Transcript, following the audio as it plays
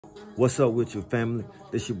What's up with your family?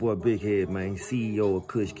 This your boy Big Head, man, CEO of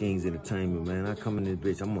KushKing Entertainment, man. I come in this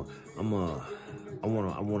bitch. I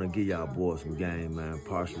wanna give y'all boys some game, man.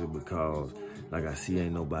 Partially because, like I see,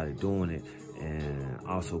 ain't nobody doing it, and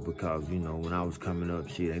also because when I was coming up,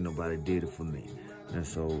 shit, ain't nobody did it for me. And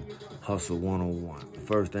so, hustle 101. The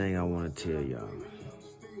first thing I wanna tell y'all,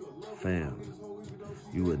 fam,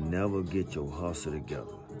 you would never get your hustle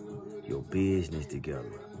together, your business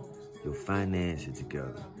together, your finances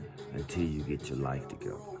together until you get your life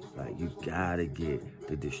together. Like, you gotta get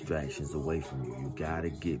the distractions away from you. You gotta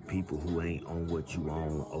get people who ain't on what you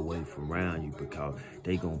on away from around you, because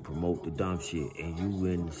they gonna promote the dumb shit, and you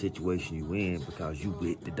in the situation you in because you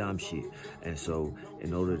with the dumb shit. And so,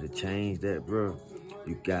 in order to change that, bro,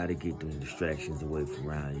 you gotta get them distractions away from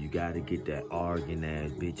around you. You gotta get that arguing ass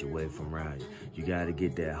bitch away from around you. You gotta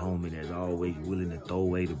get that homie that's always willing to throw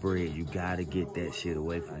away the bread. You gotta get that shit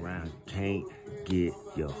away from around you. Can't get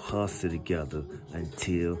your hustle together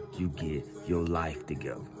until you get your life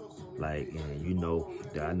together. Like, and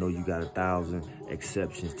I know you got 1,000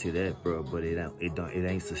 exceptions to that, bro, but it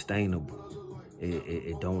ain't sustainable.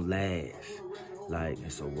 It don't last. Like,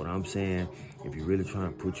 and so what I'm saying, if you're really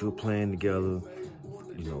trying to put your plan together,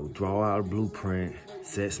 draw out a blueprint,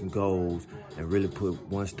 set some goals, and really put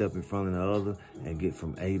one step in front of the other and get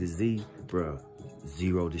from A to Z, bro,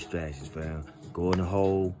 zero distractions, fam. Go in the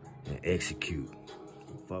hole and execute.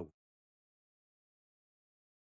 Fuck.